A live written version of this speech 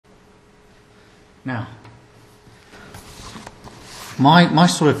Now, my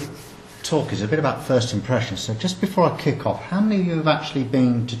sort of talk is a bit about first impressions. So just before I kick off, how many of you have actually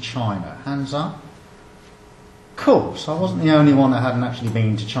been to China? Hands up. Cool. So I wasn't the only one that hadn't actually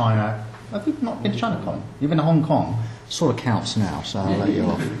been to China. Have you not been to China, Colin? You've been to Hong Kong. Sort of counts now, so I'll let you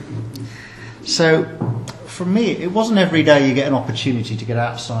off. So for me, it wasn't every day you get an opportunity to get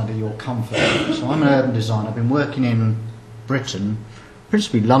outside of your comfort zone. So I'm an urban designer. I've been working in Britain,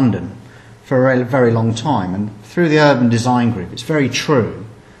 principally London, for a very long time. And through the Urban Design Group, it's very true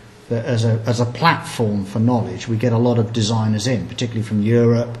that as a platform for knowledge, we get a lot of designers in, particularly from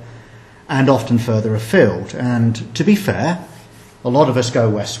Europe and often further afield. And to be fair, a lot of us go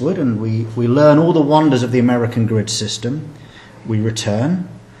westward and we learn all the wonders of the American grid system. We return,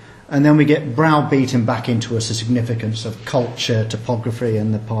 and then we get browbeaten back into us the significance of culture, topography,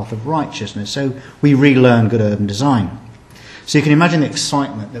 and the path of righteousness. So we relearn good urban design. So you can imagine the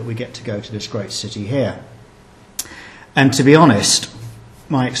excitement that we get to go to this great city here. And to be honest,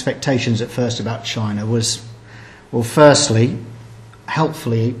 my expectations at first about China was, well, firstly,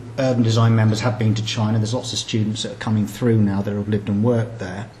 helpfully, urban design members have been to China. There's lots of students that are coming through now that have lived and worked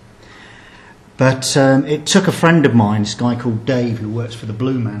there. But it took a friend of mine, this guy called Dave, who works for the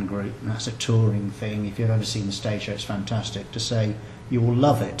Blue Man Group, and that's a touring thing. If you've ever seen the stage show, it's fantastic, to say, you will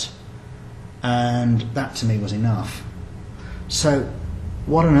love it. And that to me was enough. So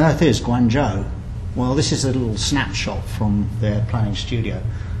what on earth is Guangzhou? Well, this is a little snapshot from their planning studio.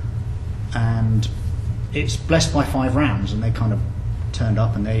 And it's blessed by 5 rounds, and they kind of turned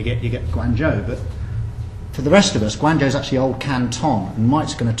up, and there you get Guangzhou. But for the rest of us, Guangzhou is actually old Canton, and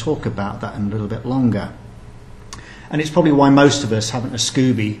Mike's going to talk about that in a little bit longer. And it's probably why most of us haven't a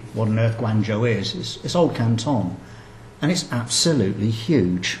Scooby what on earth Guangzhou is. It's old Canton, and it's absolutely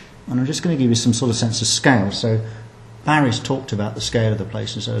huge. And I'm just going to give you some sort of sense of scale. So Barry's talked about the scale of the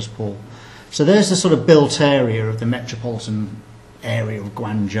place, and so has Paul. So there's the sort of built area of the metropolitan area of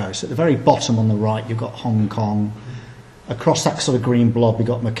Guangzhou. So at the very bottom on the right, you've got Hong Kong. Across that sort of green blob, you've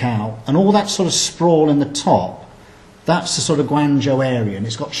got Macau. And all that sort of sprawl in the top, that's the sort of Guangzhou area. And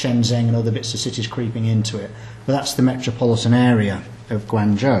it's got Shenzhen and other bits of cities creeping into it. But that's the metropolitan area of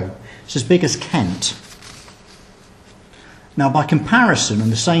Guangzhou. It's as big as Kent. Now, by comparison, on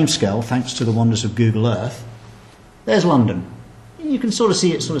the same scale, thanks to the wonders of Google Earth, there's London. You can sort of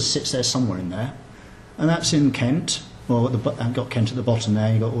see it sort of sits there somewhere in there. And that's in Kent. Well, I've got Kent at the bottom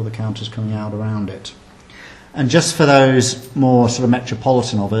there. You've got all the counters coming out around it. And just for those more sort of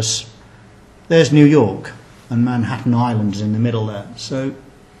metropolitan of us, there's New York, and Manhattan Island is in the middle there. So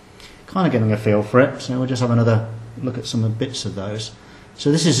kind of getting a feel for it. So we'll just have another look at some of the bits of those.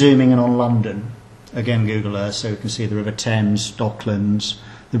 So this is zooming in on London. Again, Google Earth, so we can see the River Thames, Docklands,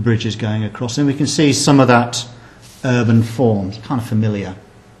 the bridges going across. And we can see some of that urban form. It's kind of familiar.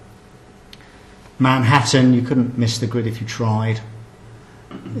 Manhattan, you couldn't miss the grid if you tried.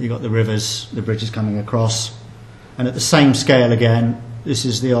 You've got the rivers, the bridges coming across. And at the same scale again, this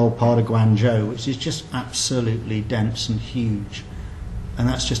is the old part of Guangzhou, which is just absolutely dense and huge. And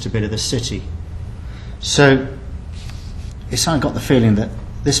that's just a bit of the city. So it's kind of got the feeling that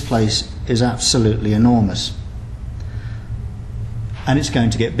this place is absolutely enormous. And it's going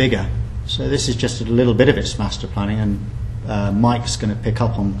to get bigger. So this is just a little bit of its master planning, and Mike's going to pick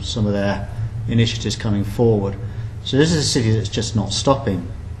up on some of their initiatives coming forward. So this is a city that's just not stopping.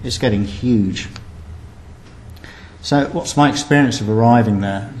 It's getting huge. So what's my experience of arriving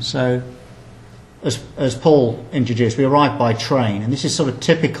there? So as Paul introduced, we arrived by train, and this is sort of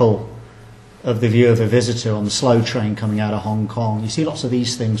typical of the view of a visitor on the slow train coming out of Hong Kong. You see lots of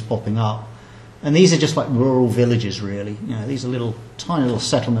these things popping up. And these are just like rural villages, really. You know, these are little, tiny little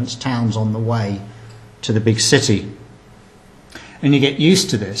settlements, towns on the way to the big city. And you get used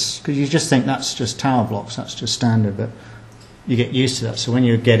to this, because you just think that's just tower blocks, that's just standard, but you get used to that. So when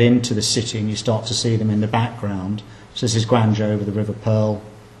you get into the city and you start to see them in the background, so this is Guangzhou over the River Pearl,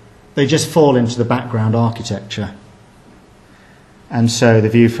 they just fall into the background architecture. And so the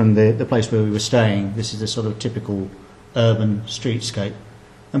view from the place where we were staying, this is the sort of typical urban streetscape.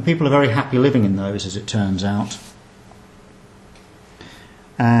 And people are very happy living in those, as it turns out.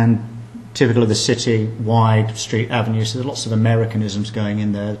 And typical of the city, wide street avenues, so there's lots of Americanisms going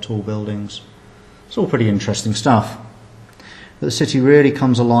in there, tall buildings. It's all pretty interesting stuff. But the city really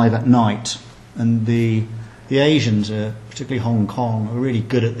comes alive at night, and the Asians, particularly Hong Kong, are really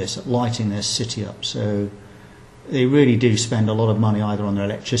good at this, at lighting their city up. So they really do spend a lot of money either on their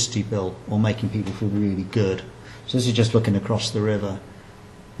electricity bill or making people feel really good. So this is just looking across the river.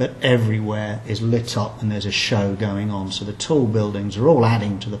 But everywhere is lit up and there's a show going on. So the tall buildings are all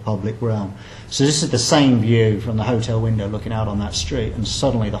adding to the public realm. So this is the same view from the hotel window looking out on that street, and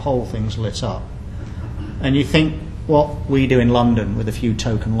suddenly the whole thing's lit up. And you think what we do in London with a few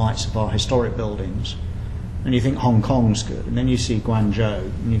token lights of our historic buildings, and you think Hong Kong's good, and then you see Guangzhou,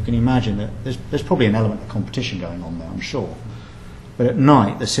 and you can imagine that there's probably an element of competition going on there, I'm sure. But at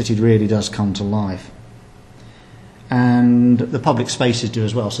night, the city really does come to life. And the public spaces do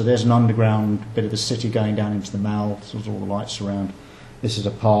as well. So there's an underground bit of the city going down into the Mall, so there's all the lights around. This is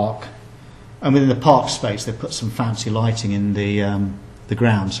a park. And within the park space, they've put some fancy lighting in the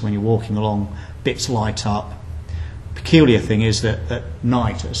ground, so when you're walking along, bits light up. Peculiar thing is that at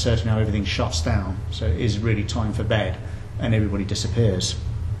night, at a certain hour, everything shuts down, so it is really time for bed, and everybody disappears.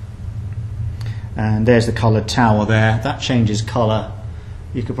 And there's the coloured tower there. That changes colour.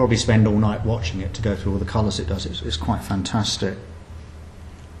 You could probably spend all night watching it to go through all the colours it does. It's quite fantastic.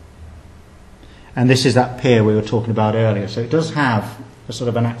 And this is that pier we were talking about earlier. So it does have a sort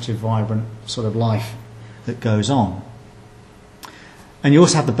of an active, vibrant sort of life that goes on. And you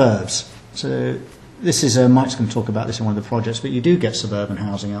also have the burbs. So this is, Mike's going to talk about this in one of the projects, but you do get suburban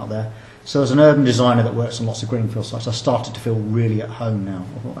housing out there. So as an urban designer that works on lots of greenfield sites, I started to feel really at home now.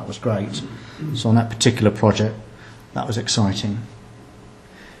 I thought that was great. So on that particular project, that was exciting.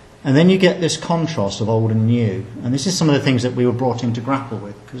 And then you get this contrast of old and new. And this is some of the things that we were brought in to grapple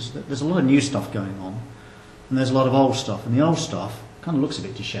with, because there's a lot of new stuff going on, and there's a lot of old stuff. And the old stuff kind of looks a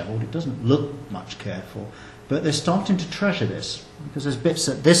bit dishevelled. It doesn't look much cared for. But they're starting to treasure this, because there's bits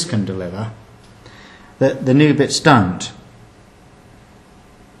that this can deliver that the new bits don't.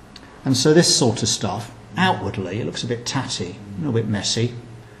 And so this sort of stuff, outwardly, it looks a bit tatty, a little bit messy.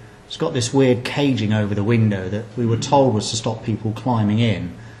 It's got this weird caging over the window that we were told was to stop people climbing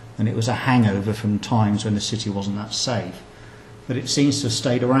in, and it was a hangover from times when the city wasn't that safe. But it seems to have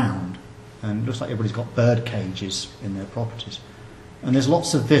stayed around, and it looks like everybody's got bird cages in their properties. And there's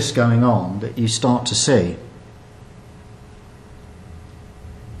lots of this going on that you start to see.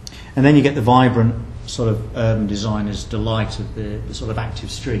 And then you get the vibrant sort of urban designer's delight of the sort of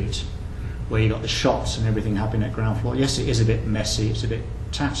active street, where you've got the shops and everything happening at ground floor. Yes, it is a bit messy, it's a bit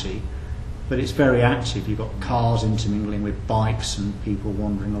tatty, but it's very active. You've got cars intermingling with bikes and people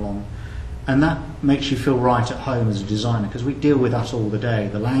wandering along. And that makes you feel right at home as a designer, because we deal with that all the day.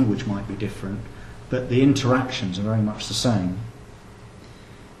 The language might be different, but the interactions are very much the same.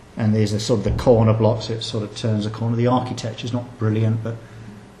 And there's a sort of the corner blocks, it sort of turns a corner. The architecture is not brilliant, but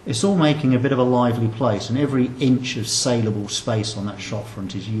it's all making a bit of a lively place, and every inch of saleable space on that shop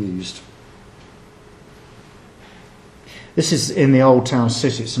front is used. This is in the old town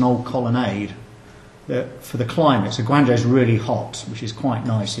city. It's an old colonnade that, for the climate, so Guangzhou is really hot, which is quite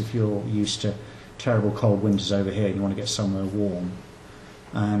nice if you're used to terrible cold winters over here and you want to get somewhere warm.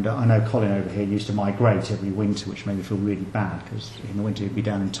 And I know Colin over here used to migrate every winter, which made me feel really bad, because in the winter he'd be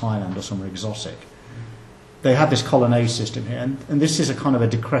down in Thailand or somewhere exotic. They have this colonnade system here, and this is a kind of a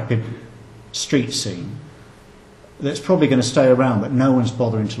decrepit street scene that's probably going to stay around, but no one's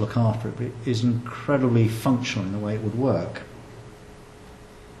bothering to look after it. But it is incredibly functional in the way it would work.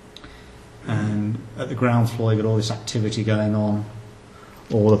 And at the ground floor, you've got all this activity going on,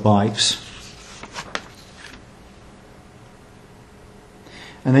 all the bikes.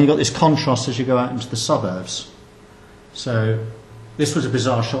 And then you've got this contrast as you go out into the suburbs. So this was a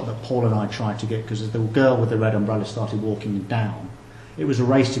bizarre shot that Paul and I tried to get, because as the girl with the red umbrella started walking down, it was a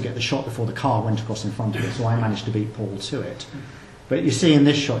race to get the shot before the car went across in front of it, so I managed to beat Paul to it. But you see in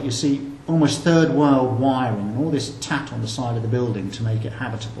this shot, you see almost third world wiring and all this tat on the side of the building to make it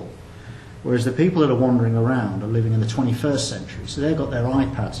habitable. Whereas the people that are wandering around are living in the 21st century, so they've got their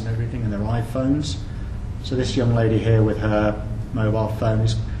iPads and everything and their iPhones. So this young lady here with her mobile phone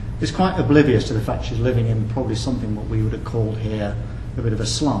is quite oblivious to the fact she's living in probably something what we would have called here a bit of a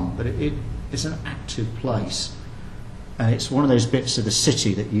slum, but it's an active place, and it's one of those bits of the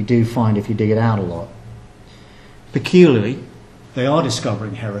city that you do find if you dig it out a lot. Peculiarly, they are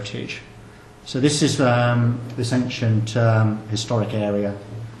discovering heritage. So this is this ancient historic area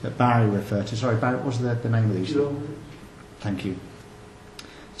that Barry referred to. Sorry, Barry, what was the name of these? Thank you.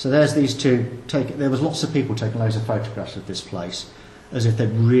 So there's these two. There was lots of people taking loads of photographs of this place, as if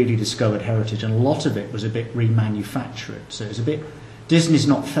they'd really discovered heritage, and a lot of it was a bit remanufactured. So it was a bit, Disney's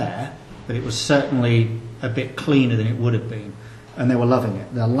not fair, but it was certainly a bit cleaner than it would have been, and they were loving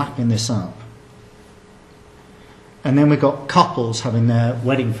it. They're lapping this up. And then we've got couples having their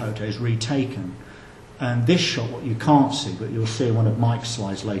wedding photos retaken. And this shot, what you can't see, but you'll see in one of Mike's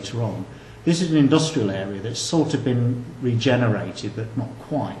slides later on, this is an industrial area that's sort of been regenerated, but not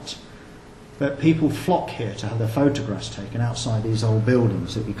quite. But people flock here to have their photographs taken outside these old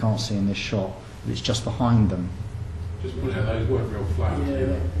buildings that we can't see in this shot. It's just behind them. Just put out, those weren't real flowers.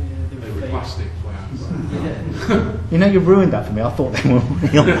 Yeah, they were plastic flowers. Yeah. You know, you've ruined that for me. I thought they were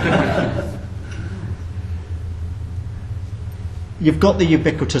real. you've got the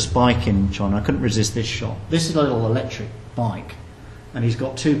ubiquitous bike in China. I couldn't resist this shot. This is a little electric bike, and he's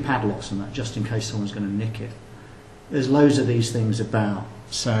got 2 padlocks on that just in case someone's going to nick it. There's loads of these things about.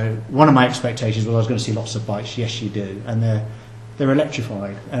 So one of my expectations was I was going to see lots of bikes. Yes, you do, and they're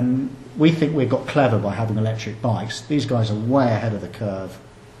electrified. And we think we got clever by having electric bikes. These guys are way ahead of the curve.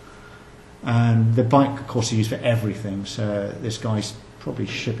 And the bike, of course, is used for everything. So this guy's probably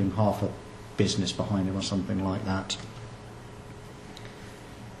shipping half a business behind him or something like that.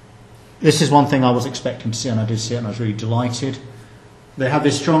 This is one thing I was expecting to see, and I did see it, and I was really delighted. They have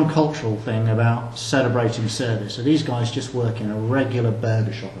this strong cultural thing about celebrating service. So these guys just work in a regular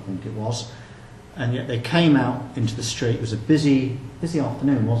burger shop, I think it was, and yet they came out into the street. It was a busy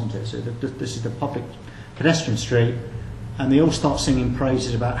afternoon, wasn't it? So this is the public pedestrian street, and they all start singing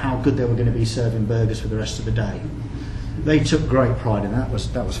praises about how good they were going to be serving burgers for the rest of the day. They took great pride in that.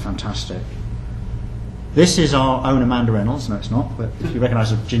 That was fantastic. This is our own Amanda Reynolds. No, it's not, but if you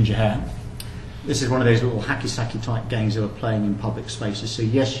recognise her ginger hair. This is one of those little hacky-sacky type games they were playing in public spaces. So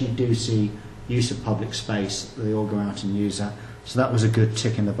yes, you do see use of public space. They all go out and use that. So that was a good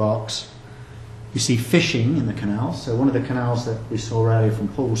tick in the box. You see fishing in the canals. So one of the canals that we saw earlier from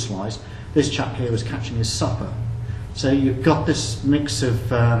Paul's slides, this chap here was catching his supper. So you've got this mix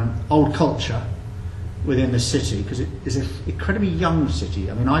of old culture within the city, because it is an incredibly young city.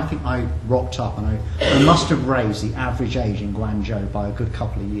 I mean, I think I rocked up and I must have raised the average age in Guangzhou by a good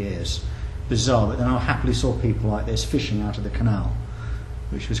couple of years. Bizarre, but then I happily saw people like this fishing out of the canal,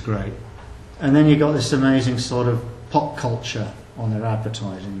 which was great. And then you got this amazing sort of pop culture on their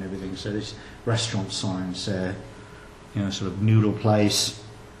advertising and everything. So this restaurant signs, sort of noodle place,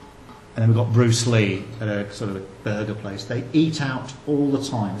 and then we've got Bruce Lee at a sort of a burger place. They eat out all the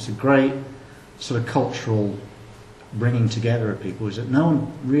time. It's a great sort of cultural bringing together of people. Is that no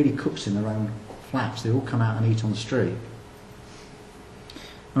one really cooks in their own flats. They all come out and eat on the street.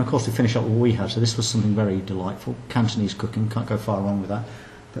 And of course, we finish up with what we have. So this was something very delightful. Cantonese cooking, can't go far wrong with that.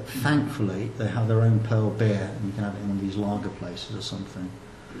 But thankfully, they have their own pearl beer, and you can have it in one of these lager places or something.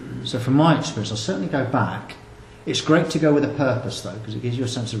 So from my experience, I'll certainly go back. It's great to go with a purpose, though, because it gives you a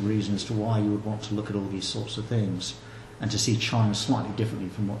sense of reason as to why you would want to look at all these sorts of things and to see China slightly differently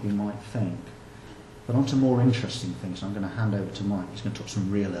from what you might think. But on to more interesting things. I'm going to hand over to Mike. He's going to talk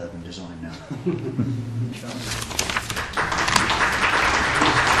some real urban design now.